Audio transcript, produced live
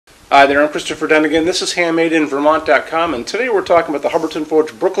Hi there, I'm Christopher Dunn again. This is HandmadeInVermont.com, and today we're talking about the Hubbardton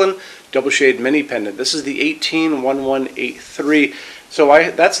Forge Brooklyn Double Shade Mini Pendant. This is the 181183. So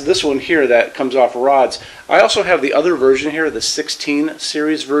that's this one here that comes off rods. I also have the other version here, the 16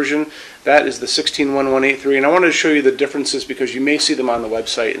 series version. That is the 161183, and I wanted to show you the differences because you may see them on the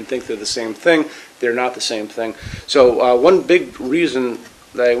website and think they're the same thing. They're not the same thing. So one big reason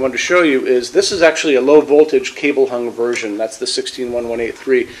that I wanted to show you is this is actually a low voltage cable hung version. That's the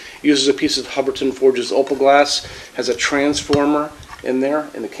 161183. Uses a piece of Hubbardton Forge's opal glass, has a transformer in there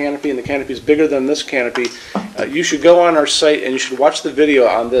in the canopy, and the canopy is bigger than this canopy. You should go on our site and you should watch the video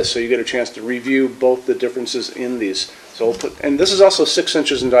on this so you get a chance to review both the differences in these. So and this is also 6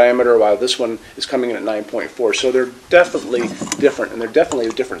 inches in diameter, while this one is coming in at 9.4. So they're definitely different, and they're definitely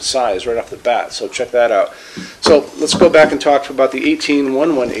a different size right off the bat. So check that out. So let's go back and talk about the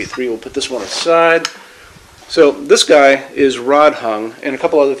 181183. We'll put this one aside. So this guy is rod hung, and a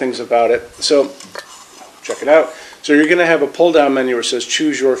couple other things about it. So check it out. So you're going to have a pull-down menu where it says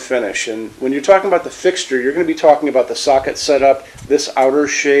choose your finish, and when you're talking about the fixture, you're going to be talking about the socket setup, this outer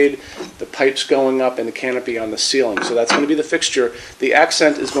shade, the pipes going up, and the canopy on the ceiling. So that's going to be the fixture. The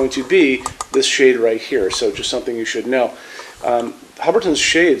accent is going to be this shade right here, so just something you should know. Hubbardton's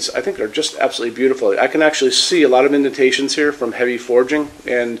shades, I think, are just absolutely beautiful. I can actually see a lot of indentations here from heavy forging,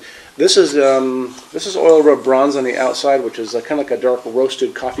 and this is oil rub bronze on the outside, which is kind of like a dark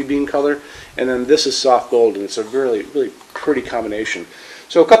roasted coffee bean color, and then this is soft gold, and it's a really, really pretty combination.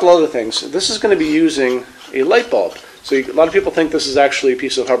 So a couple other things. This is going to be using a light bulb. So a lot of people think this is actually a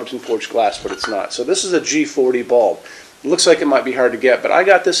piece of Hubbardton forged glass, but it's not. So this is a G40 bulb. It looks like it might be hard to get, but I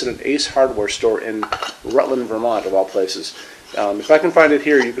got this at an Ace hardware store in Rutland, Vermont, of all places. If I can find it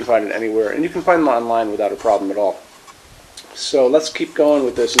here, you can find it anywhere, and you can find them online without a problem at all. So let's keep going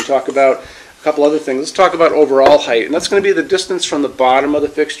with this and talk about a couple other things. Let's talk about overall height, and that's going to be the distance from the bottom of the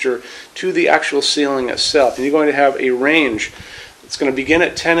fixture to the actual ceiling itself. And you're going to have a range. It's going to begin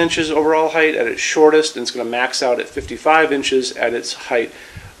at 10 inches overall height at its shortest, and it's going to max out at 55 inches at its height,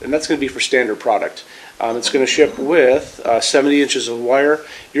 and that's going to be for standard product. It's going to ship with 70 inches of wire.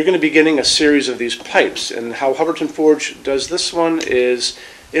 You're going to be getting a series of these pipes, and how Hubbardton Forge does this one is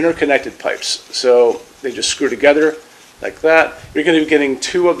interconnected pipes. So they just screw together like that. You're going to be getting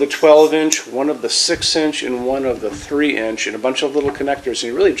 2 of the 12-inch, 1 of the 6-inch, and 1 of the 3-inch, and a bunch of little connectors.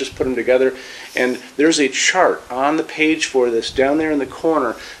 And you really just put them together. And there's a chart on the page for this down there in the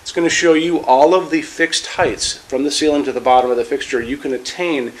corner. It's going to show you all of the fixed heights from the ceiling to the bottom of the fixture you can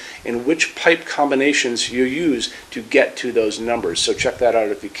attain and which pipe combinations you use to get to those numbers. So check that out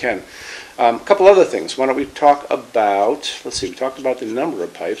if you can. A couple other things. Why don't we talk about, let's see, we talked about the number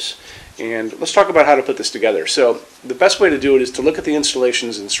of pipes, and let's talk about how to put this together. So the best way to do it is to look at the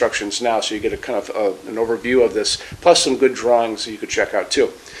installations instructions now, so you get a kind of an overview of this, plus some good drawings that you could check out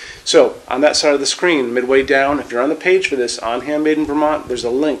too. So on that side of the screen, midway down, if you're on the page for this on Handmade in Vermont, there's a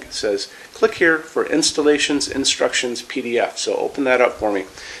link that says click here for installations instructions PDF. So open that up for me.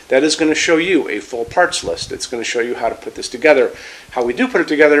 That is going to show you a full parts list. It's going to show you how to put this together. How we do put it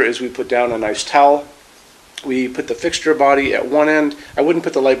together is we put down a nice towel. We put the fixture body at one end. I wouldn't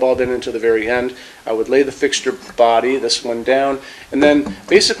put the light bulb in until the very end. I would lay the fixture body, this one, down, and then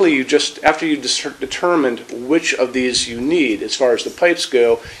basically you just, after you determined which of these you need as far as the pipes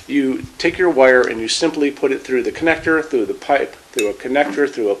go, you take your wire and you simply put it through the connector, through the pipe, through a connector,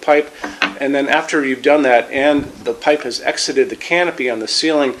 through a pipe, and then after you've done that and the pipe has exited the canopy on the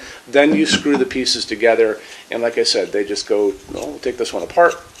ceiling, then you screw the pieces together, and like I said, they just go, we'll take this one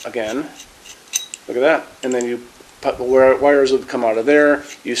apart again. Look at that. And then you put the wires will come out of there,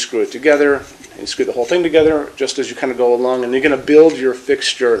 you screw it together, and you screw the whole thing together just as you kind of go along, and you're going to build your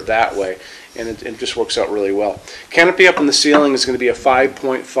fixture that way, and it just works out really well. Canopy up in the ceiling is going to be a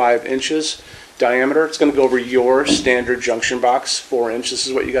 5.5 inches diameter. It's going to go over your standard junction box, 4 inch. This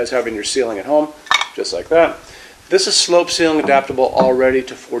is what you guys have in your ceiling at home, just like that. This is slope ceiling adaptable already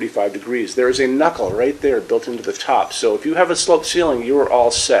to 45 degrees. There is a knuckle right there built into the top, so if you have a slope ceiling, you are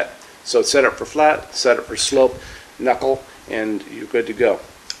all set. So it's set up for flat, set up for slope, knuckle, and you're good to go.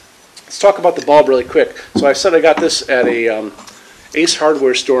 Let's talk about the bulb really quick. So I said I got this at a Ace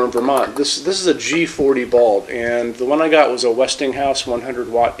hardware store in Vermont. This is a G40 bulb, and the one I got was a Westinghouse 100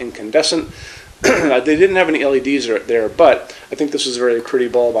 watt incandescent. They didn't have any LEDs there, but I think this was a very pretty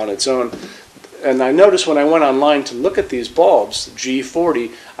bulb on its own. And I noticed when I went online to look at these bulbs,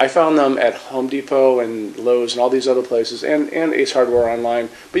 G40, I found them at Home Depot and Lowe's and all these other places, and Ace Hardware online.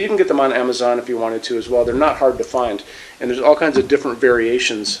 But you can get them on Amazon if you wanted to as well. They're not hard to find, and there's all kinds of different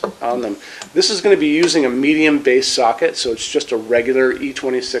variations on them. This is going to be using a medium base socket, so it's just a regular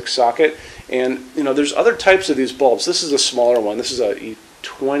E26 socket. And you know, there's other types of these bulbs. This is a smaller one. This is a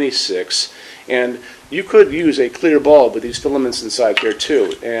 26. And you could use a clear bulb with these filaments inside here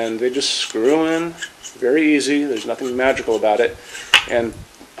too, and they just screw in very easy. There's nothing magical about it. And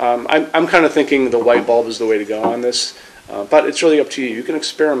I'm kind of thinking the white bulb is the way to go on this, but it's really up to you. You can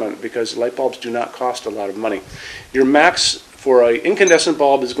experiment because light bulbs do not cost a lot of money. Your max for an incandescent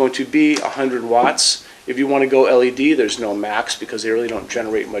bulb is going to be 100 watts. If you want to go LED, there's no max because they really don't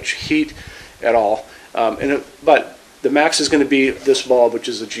generate much heat at all. But the max is going to be this bulb, which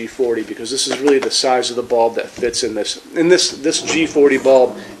is a G40, because this is really the size of the bulb that fits in this. And this G40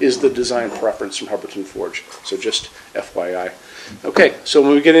 bulb is the design preference from Hubbardton Forge. So just FYI. Okay, so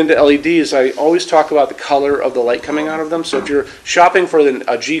when we get into LEDs, I always talk about the color of the light coming out of them. So if you're shopping for a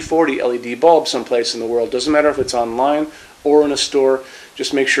G40 LED bulb someplace in the world, doesn't matter if it's online or in a store,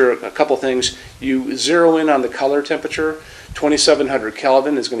 just make sure a couple things. You zero in on the color temperature. 2700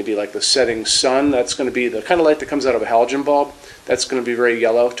 Kelvin is going to be like the setting sun. That's going to be the kind of light that comes out of a halogen bulb. That's going to be very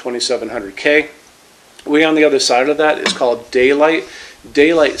yellow, 2700 K. Way on the other side of that is called daylight.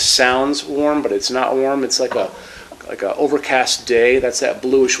 Daylight sounds warm, but it's not warm. It's like a overcast day. That's that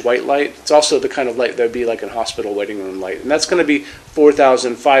bluish white light. It's also the kind of light that would be like a hospital waiting room light. And that's going to be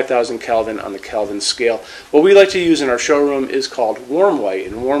 4,000, 5,000 Kelvin on the Kelvin scale. What we like to use in our showroom is called warm white.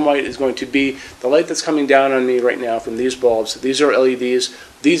 And warm white is going to be the light that's coming down on me right now from these bulbs. These are LEDs.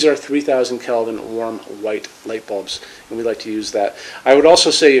 These are 3,000 Kelvin warm white light bulbs, and we like to use that. I would also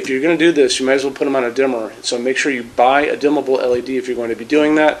say if you're going to do this, you might as well put them on a dimmer. So make sure you buy a dimmable LED if you're going to be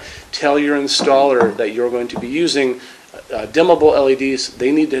doing that. Tell your installer that you're going to be using dimmable LEDs.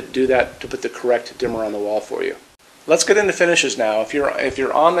 They need to do that to put the correct dimmer on the wall for you. Let's get into finishes now. If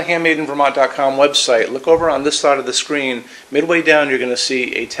you're on the HandmadeInVermont.com website, look over on this side of the screen. Midway down, you're going to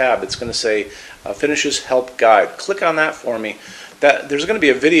see a tab. It's going to say Finishes Help Guide. Click on that for me. There's going to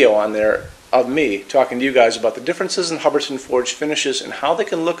be a video on there of me talking to you guys about the differences in Hubbardton Forge finishes and how they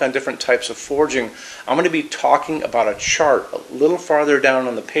can look on different types of forging. I'm going to be talking about a chart a little farther down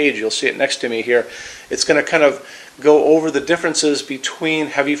on the page. You'll see it next to me here. It's going to kind of go over the differences between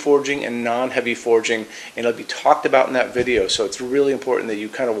heavy forging and non-heavy forging, and it'll be talked about in that video. So it's really important that you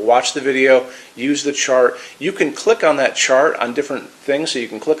kind of watch the video, use the chart. You can click on that chart on different things. So you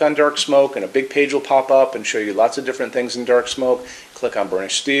can click on dark smoke and a big page will pop up and show you lots of different things in dark smoke. Click on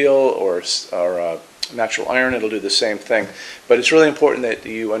burnished steel or natural iron, it'll do the same thing. But it's really important that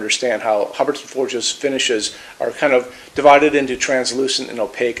you understand how Hubbardton Forge's finishes are kind of divided into translucent and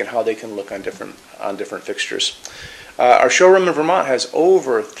opaque and how they can look on different fixtures. Our showroom in Vermont has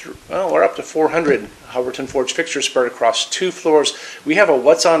we're up to 400 Hubbardton Forge fixtures spread across 2 floors. We have a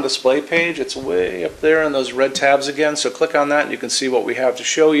What's on Display page. It's way up there in those red tabs again, so click on that and you can see what we have to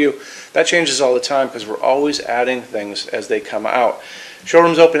show you. That changes all the time because we're always adding things as they come out.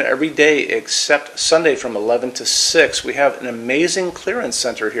 Showroom's open every day except Sunday from 11 to 6. We have an amazing clearance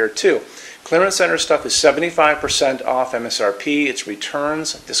center here too. Clearance center stuff is 75% off MSRP. It's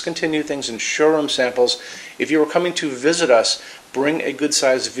returns, discontinued things, and showroom samples. If you were coming to visit us, bring a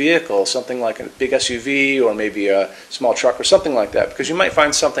good-sized vehicle, something like a big SUV or maybe a small truck or something like that, because you might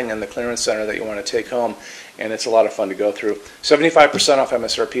find something in the clearance center that you want to take home, and it's a lot of fun to go through. 75% off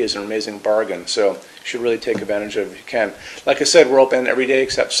MSRP is an amazing bargain, so you should really take advantage of it if you can. Like I said, we're open every day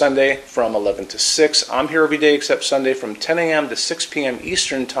except Sunday from 11 to 6. I'm here every day except Sunday from 10 a.m. to 6 p.m.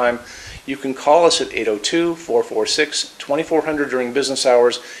 Eastern Time. You can call us at 802-446-2400 during business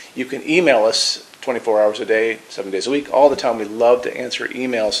hours. You can email us 24 hours a day, 7 days a week, all the time. We love to answer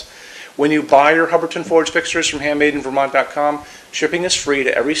emails. When you buy your Hubbardton Forge fixtures from HandmadeInVermont.com, shipping is free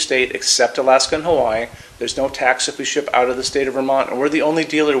to every state except Alaska and Hawaii. There's no tax if we ship out of the state of Vermont, and we're the only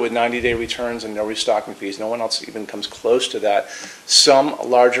dealer with 90-day returns and no restocking fees. No one else even comes close to that. Some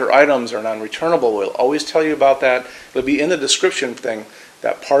larger items are non-returnable. We'll always tell you about that. It'll be in the description thing,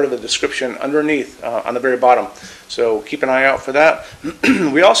 that part of the description underneath on the very bottom. So keep an eye out for that.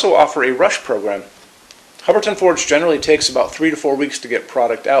 We also offer a rush program. Hubbardton Forge generally takes about 3 to 4 weeks to get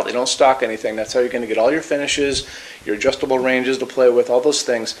product out. They don't stock anything. That's how you're going to get all your finishes, your adjustable ranges to play with, all those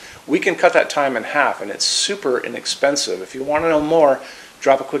things. We can cut that time in half, and it's super inexpensive. If you want to know more,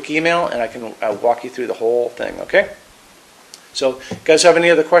 drop a quick email, and I can walk you through the whole thing, okay? So, guys have any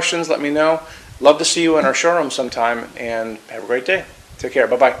other questions, let me know. Love to see you in our showroom sometime, and have a great day. Take care.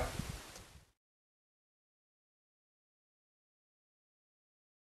 Bye-bye.